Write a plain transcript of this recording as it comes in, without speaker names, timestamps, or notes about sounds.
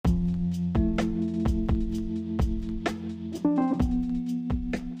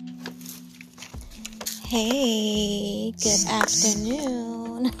Hey, good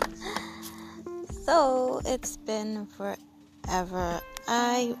afternoon. So, it's been forever.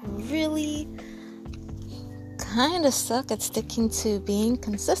 I really kind of suck at sticking to being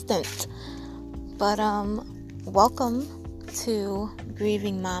consistent. But, welcome to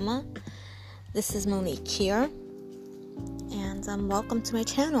Grieving Mama. This is Monique here. And, welcome to my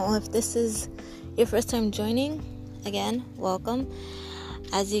channel. If this is your first time joining, again, welcome.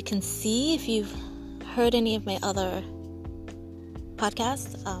 As you can see, if you've heard any of my other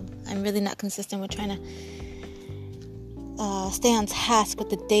podcasts, I'm really not consistent with trying to stay on task with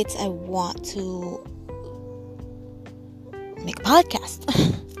the dates I want to make a podcast.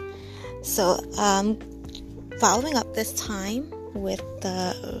 So following up this time with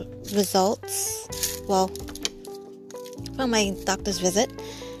the results, from my doctor's visit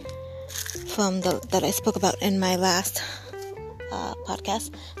that I spoke about in my last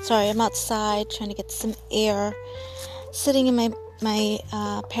podcast. Sorry, I'm outside trying to get some air, sitting in my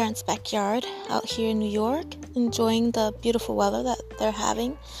parents' backyard out here in New York, enjoying the beautiful weather that they're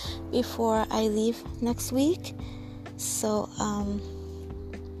having before I leave next week. So,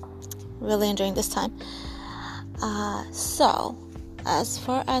 really enjoying this time. So, as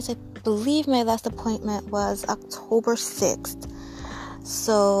far as I believe my last appointment was October 6th.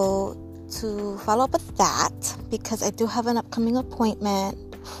 So, to follow up with that, because I do have an upcoming appointment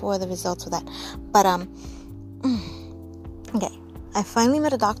for the results of that. But, okay. I finally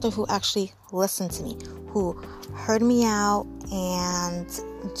met a doctor who actually listened to me, who heard me out and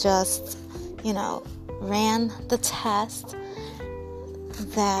just, ran the test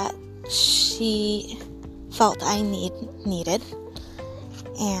that she felt I needed.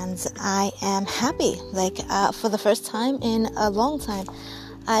 And I am happy. For the first time in a long time,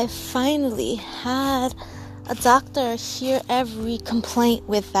 I finally had a doctor hear every complaint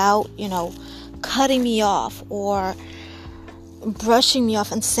without, cutting me off or brushing me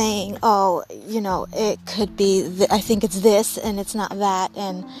off and saying, it could be, I think it's this and it's not that.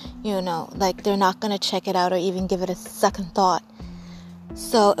 And, they're not going to check it out or even give it a second thought.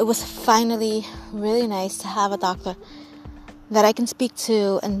 So it was finally really nice to have a doctor that I can speak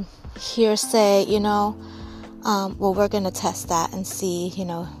to and hear say, we're going to test that and see,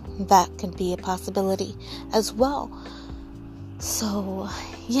 that could be a possibility as well. So,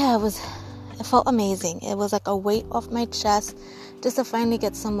 yeah, it felt amazing. It was like a weight off my chest just to finally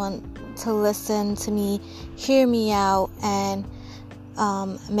get someone to listen to me, hear me out, and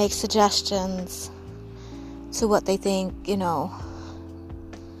make suggestions to what they think,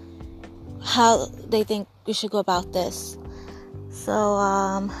 how they think we should go about this. So,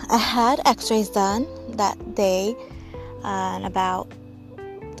 I had x-rays done that day, and about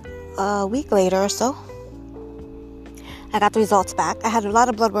a week later or so, I got the results back. I had a lot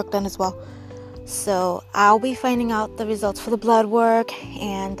of blood work done as well. So, I'll be finding out the results for the blood work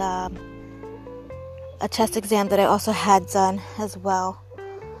and a chest exam that I also had done as well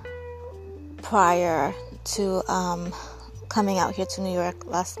prior to coming out here to New York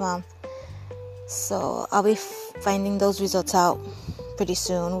last month. So I'll be finding those results out pretty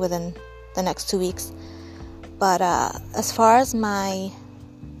soon, within the next 2 weeks. But as far as my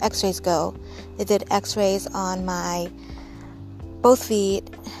x-rays go, they did x-rays on my both feet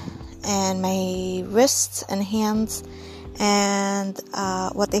and my wrists and hands. And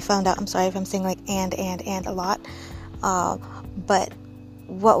what they found out, I'm sorry if I'm saying like and a lot. But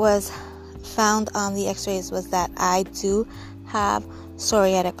what was found on the x-rays was that I do have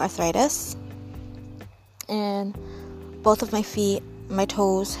psoriatic arthritis. And both of my feet, my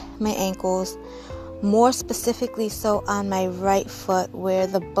toes, my ankles, more specifically so on my right foot where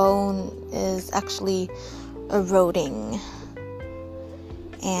the bone is actually eroding,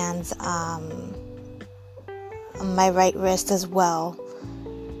 and my right wrist as well.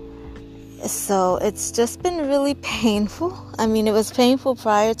 So it's just been really painful. I mean, it was painful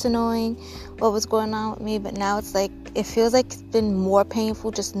prior to knowing what was going on with me, but now it feels like it's been more painful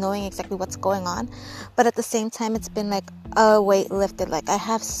just knowing exactly what's going on. But at the same time, it's been like a weight lifted. Like I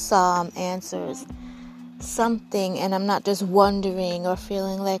have some answers, something, and I'm not just wondering or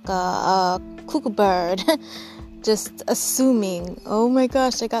feeling like a cuckoo bird, just assuming, oh my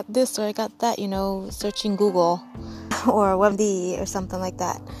gosh, I got this or I got that, searching Google or WebMD or something like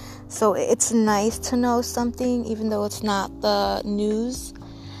that. So it's nice to know something, even though it's not the news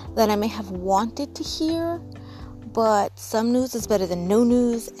that I may have wanted to hear. But some news is better than no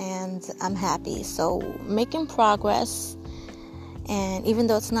news, and I'm happy. So making progress, and even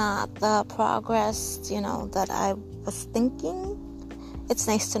though it's not the progress, that I was thinking, it's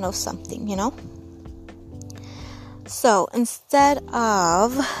nice to know something, So instead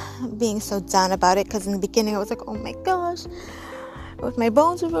of being so down about it, because in the beginning I was like, oh my gosh, with my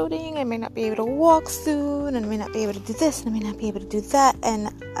bones eroding, I may not be able to walk soon, and I may not be able to do this, and I may not be able to do that.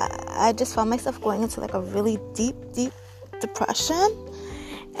 And I just found myself going into like a really deep depression,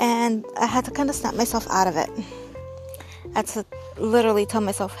 and I had to kind of snap myself out of it. I had to literally tell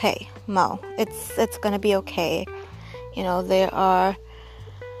myself, hey, Mo, it's gonna be okay. You know, there are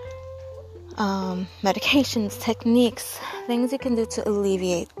medications, techniques, things you can do to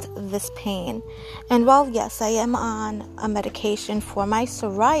alleviate this pain. And while yes, I am on a medication for my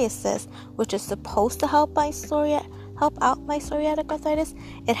psoriasis, which is supposed to help out my psoriatic arthritis,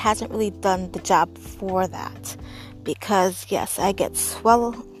 it hasn't really done the job for that, because yes, I get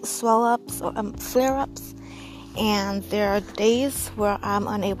swell-ups or flare-ups, and there are days where I'm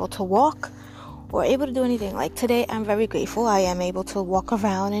unable to walk or able to do anything. Like today, I'm very grateful I am able to walk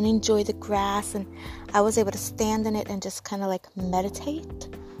around and enjoy the grass, and I was able to stand in it and just kind of like meditate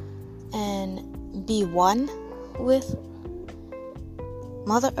and be one with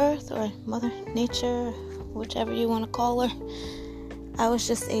Mother Earth or Mother Nature, whichever you want to call her. I was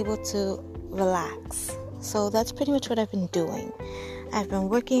just able to relax. So that's pretty much what I've been doing. I've been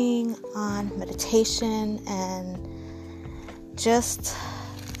working on meditation and just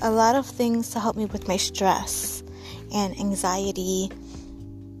a lot of things to help me with my stress and anxiety.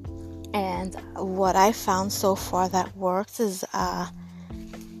 And what I found so far that works is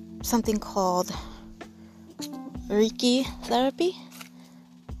something called Reiki therapy,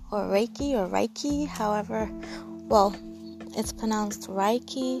 or Reiki, however, well, it's pronounced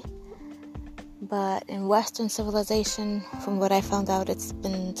Reiki, but in Western civilization, from what I found out, it's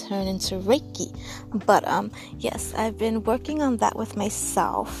been turned into Reiki. But yes, I've been working on that with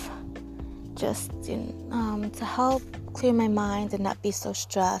myself, just to help clear my mind and not be so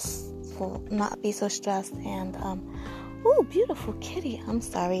stressed. And oh, beautiful kitty! I'm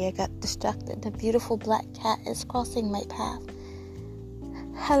sorry, I got distracted. The beautiful black cat is crossing my path.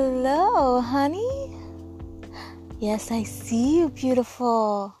 Hello, honey. Yes, I see you,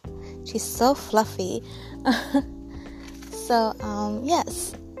 beautiful. She's so fluffy. So,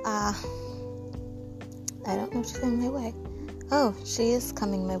 yes. I don't know if she's coming my way. Oh, she is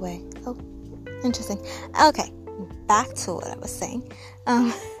coming my way. Oh, interesting. Okay, back to what I was saying.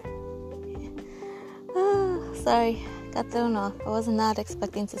 Sorry, got thrown off. I was not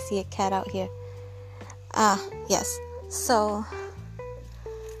expecting to see a cat out here. Yes. So,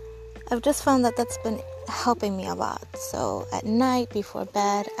 I've just found that that's been helping me a lot. So at night before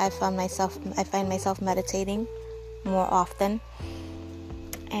bed, I find myself meditating more often,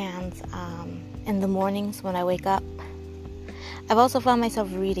 and in the mornings when I wake up, I've also found myself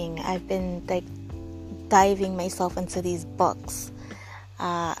reading. I've been like diving myself into these books,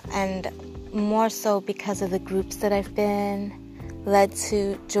 and more so because of the groups that I've been led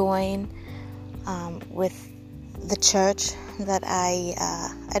to join with the church that I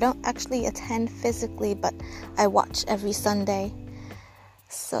don't actually attend physically, but I watch every Sunday.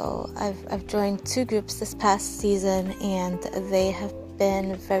 So I've joined 2 groups this past season, and they have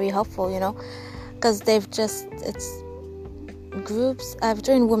been very helpful, because it's groups. I've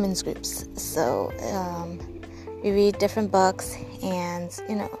joined women's groups, so we read different books, and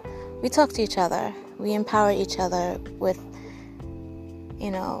we talk to each other, we empower each other with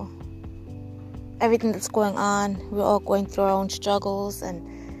everything that's going on. We're all going through our own struggles and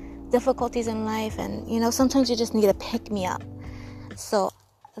difficulties in life, and sometimes you just need a pick-me-up. So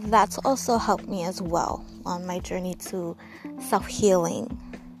that's also helped me as well on my journey to self-healing.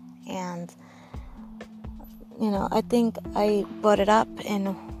 And I think I brought it up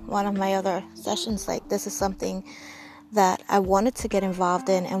in one of my other sessions, like this is something that I wanted to get involved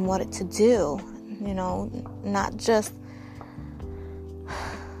in and wanted to do, not just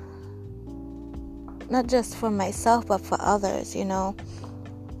for myself, but for others,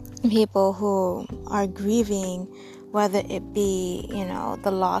 people who are grieving, whether it be,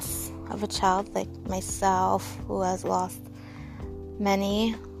 the loss of a child, like myself, who has lost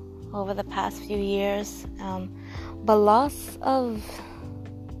many over the past few years, but loss of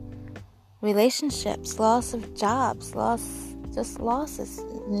relationships, loss of jobs, losses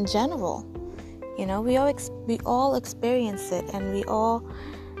in general. We all experience it, and we all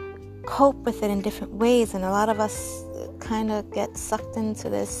cope with it in different ways, and a lot of us kind of get sucked into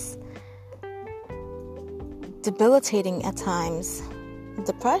this debilitating at times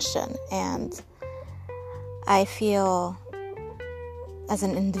depression. And I feel as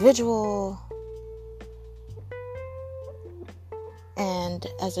an individual and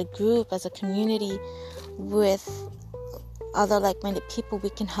as a group, as a community with other like-minded people,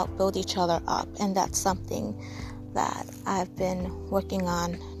 we can help build each other up, and that's something that I've been working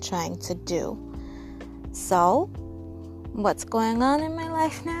on trying to do. So, what's going on in my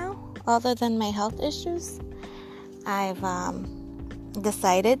life now, other than my health issues? I've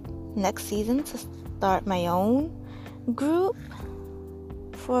decided next season to start my own group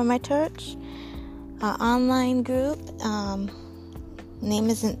for my church, online group. Name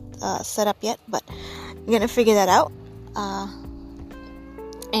isn't set up yet, but I'm gonna figure that out.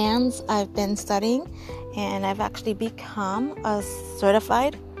 And I've been studying, and I've actually become a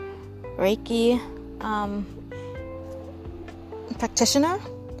certified Reiki practitioner.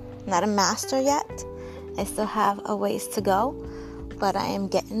 Not a master yet. I still have a ways to go, but I am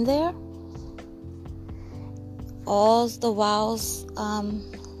getting there. All the while,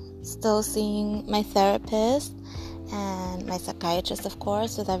 still seeing my therapist and my psychiatrist, of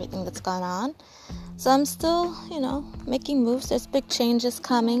course, with everything that's gone on. So I'm still, making moves. There's big changes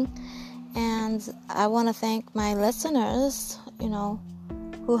coming. And I want to thank my listeners,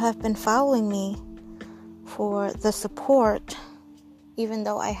 who have been following me for the support, even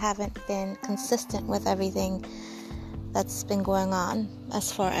though I haven't been consistent with everything that's been going on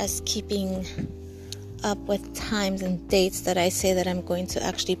as far as keeping up with times and dates that I say that I'm going to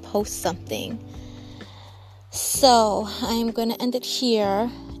actually post something. So I'm going to end it here,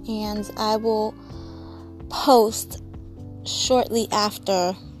 and I will post shortly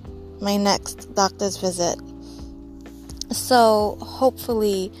after my next doctor's visit. So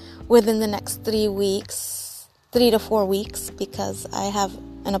hopefully within the next 3 to 4 weeks, because I have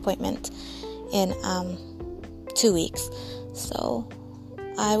an appointment in 2 weeks. So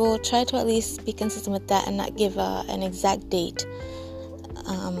I will try to at least be consistent with that and not give an exact date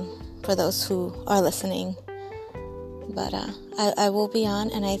for those who are listening. But I will be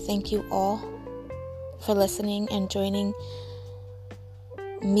on, and I thank you all for listening and joining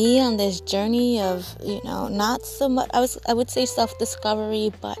me on this journey of, not so much, I would say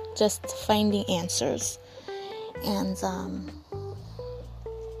self-discovery, but just finding answers. And,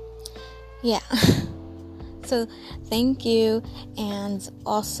 yeah. So, thank you. And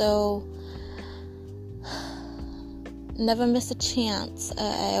also, never miss a chance.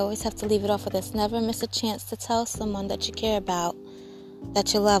 I always have to leave it off with this. Never miss a chance to tell someone that you care about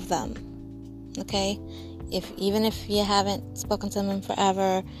that you love them. Okay? Even if you haven't spoken to them in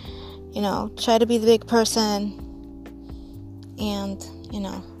forever, try to be the big person and,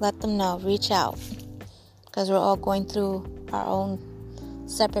 let them know. Reach out. Because we're all going through our own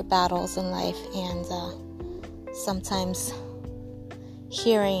separate battles in life, and sometimes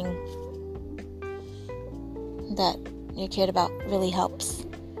hearing that you're cared about really helps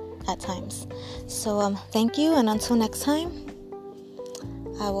at times. So thank you, and until next time,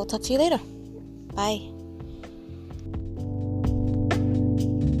 I will talk to you later. Bye.